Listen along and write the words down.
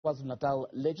KwaZulu-Natal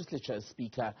Legislature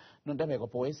Speaker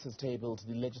Nontembeko Boyce has tabled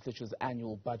the legislature's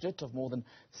annual budget of more than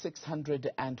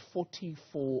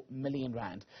 644 million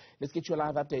rand. Let's get you a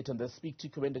live update on this. Speak to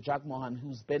Karinda Jagmohan,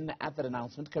 who's been at that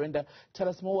announcement. Karinda, tell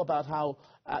us more about how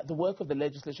the work of the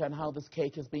legislature and how this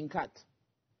cake is being cut.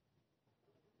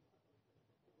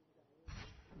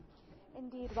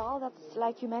 Indeed, well, that's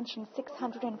like you mentioned,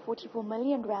 644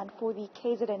 million rand for the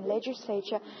KZN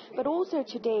legislature, but also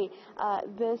today,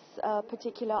 this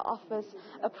particular office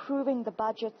approving the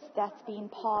budgets that's been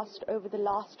passed over the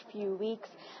last few weeks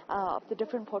of the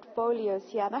different portfolios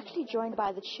here. I'm actually joined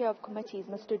by the chair of committees,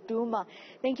 Mr. Duma.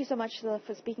 Thank you so much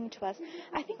for speaking to us.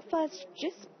 I think first,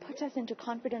 just put us into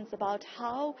confidence about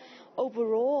how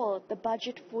overall the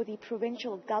budget for the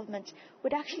provincial government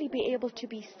would actually be able to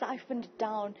be siphoned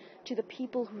down to the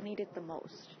people who need it the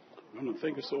most. No,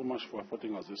 thank you so much for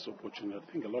affording us this opportunity. I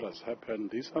think a lot has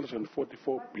happened. These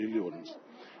 144 billions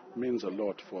means a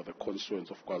lot for the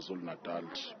constituents of KwaZulu-Natal.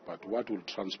 But what will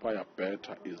transpire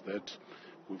better is that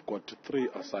we've got 3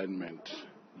 assignments: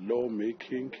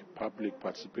 lawmaking, public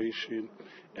participation,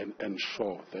 and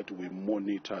ensure that we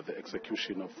monitor the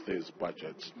execution of these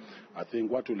budgets. I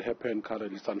think what will happen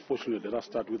currently is, unfortunately, let us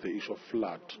start with the issue of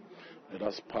flood. Let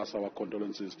us pass our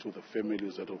condolences to the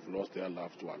families that have lost their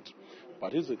loved ones.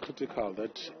 But it's critical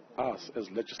that us as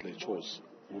legislators,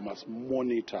 we must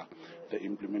monitor the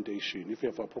implementation. If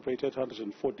you have appropriated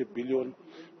 140 billion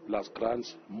plus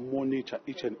grants, monitor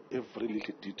each and every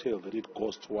little detail that it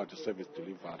goes towards the service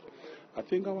delivery. I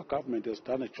think our government has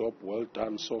done a job well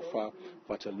done so far,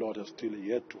 but a lot is still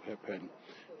yet to happen.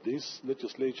 This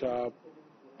legislature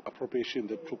appropriation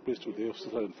that took place today of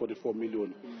 644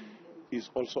 million is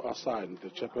also assigned. The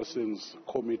chairperson's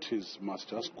committees must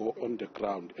just go on the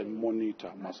ground and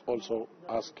monitor, must also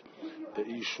ask the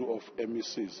issue of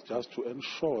MECs just to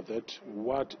ensure that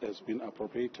what has been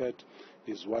appropriated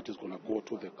is what is going to go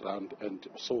to the ground. And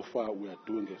so far we are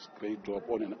doing a great job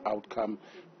on an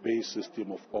outcome-based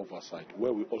system of oversight,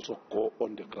 where we also go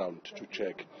on the ground to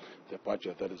check the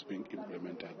budget that is being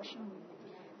implemented.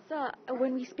 Sir,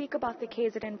 when we speak about the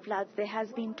KZN floods, there has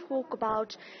been talk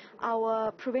about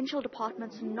our provincial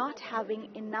departments not having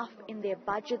enough in their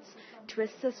budgets to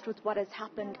assist with what has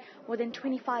happened. More than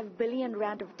 25 billion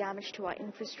rand of damage to our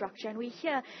infrastructure. And we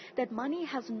hear that money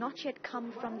has not yet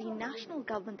come from the national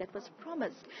government that was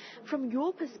promised. From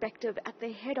your perspective, at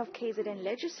the head of KZN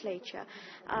legislature,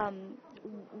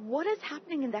 what is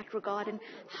happening in that regard, and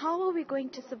how are we going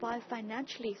to survive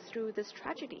financially through this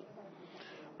tragedy?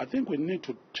 I think we need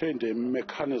to change the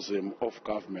mechanism of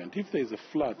government. If there is a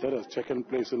flood that has taken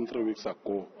place 3 weeks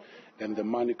ago and the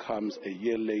money comes a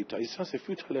year later, it's just a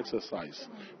futile exercise,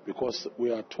 because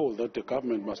we are told that the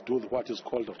government must do what is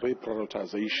called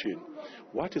reprioritization.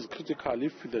 What is critical,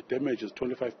 if the damage is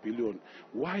 25 billion,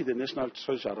 why the National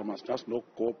Treasurer must just not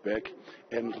go back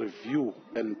and review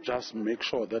and just make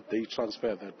sure that they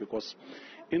transfer that? Because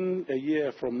in a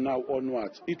year from now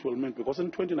onwards, it will mean, because in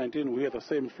 2019 we had the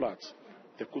same floods.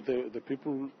 The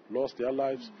people lost their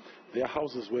lives, their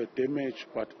houses were damaged,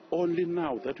 but only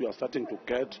now that we are starting to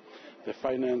get the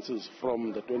finances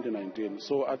from the 2019.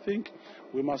 So I think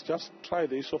we must just try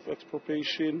the issue of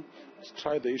expropriation,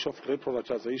 try the issue of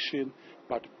reprioritization,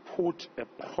 but put a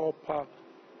proper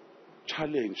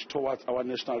challenge towards our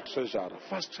national treasurer.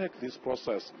 Fast track this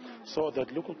process so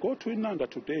that, look, go to Inanda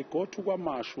today, go to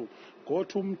Wamashu, go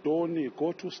to Mdoni,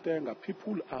 go to Stenga.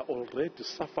 People are already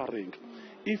suffering.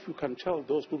 If you can tell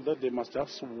those people that they must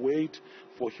just wait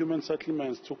for human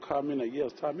settlements to come in a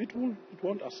year's time, it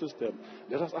won't assist them.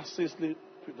 Let us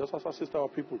assist our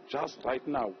people just right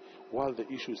now while the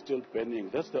issue is still pending.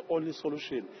 That's the only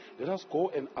solution. Let us go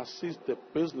and assist the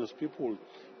business people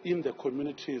in the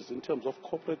communities in terms of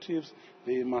cooperatives.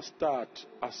 They must start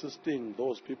assisting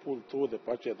those people through the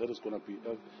budget that is going to be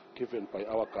given by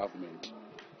our government.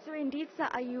 So indeed, sir,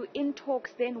 are you in talks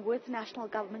then with national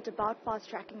government about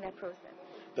fast-tracking that process?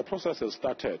 The process has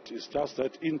started. It's just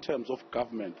that in terms of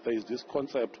government, there is this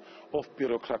concept of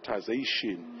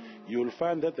bureaucratization. You'll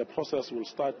find that the process will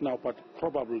start now, but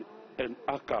probably in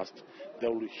August, they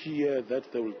will hear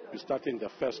that they will be starting the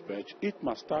first batch. It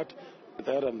must start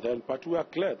there and then, but we are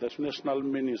glad that National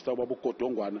Minister Babu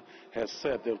Kodongwana has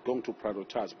said they're going to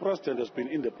prioritize. President has been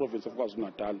in the province of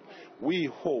KwaZulu-Natal. We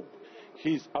hope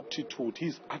his aptitude,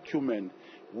 his acumen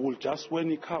will just,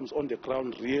 when it comes on the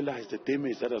ground, realize the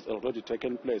damage that has already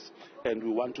taken place. And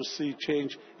we want to see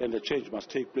change, and the change must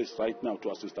take place right now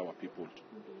to assist our people.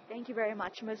 Thank you very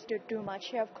much, Mr. Duma,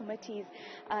 Chair of Committees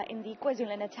in the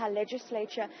KwaZulu-Natal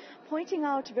Legislature, pointing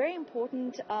out a very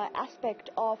important aspect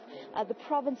of the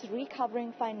province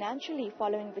recovering financially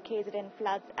following the KZN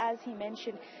floods. As he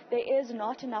mentioned, there is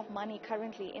not enough money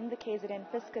currently in the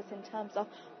KZN fiscus in terms of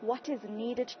what is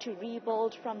needed to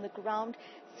rebuild from the ground.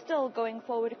 Still going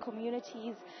forward,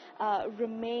 communities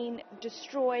remain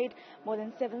destroyed. More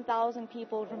than 7,000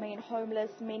 people remain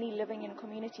homeless, many living in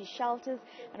community shelters,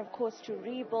 and of course to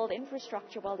rebuild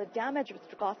infrastructure, well, the damage with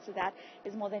regards to that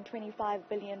is more than 25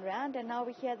 billion rand. And now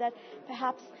we hear that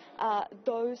perhaps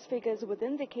those figures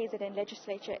within the KZN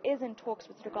legislature is in talks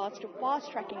with regards to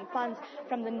fast-tracking funds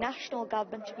from the national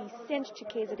government to be sent to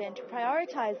KZN to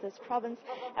prioritize this province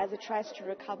as it tries to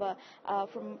recover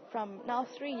from now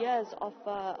 3 years of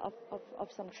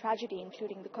some tragedy,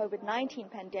 including the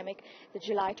COVID-19 pandemic, the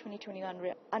July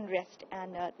 2021 unrest,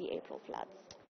 and the April floods.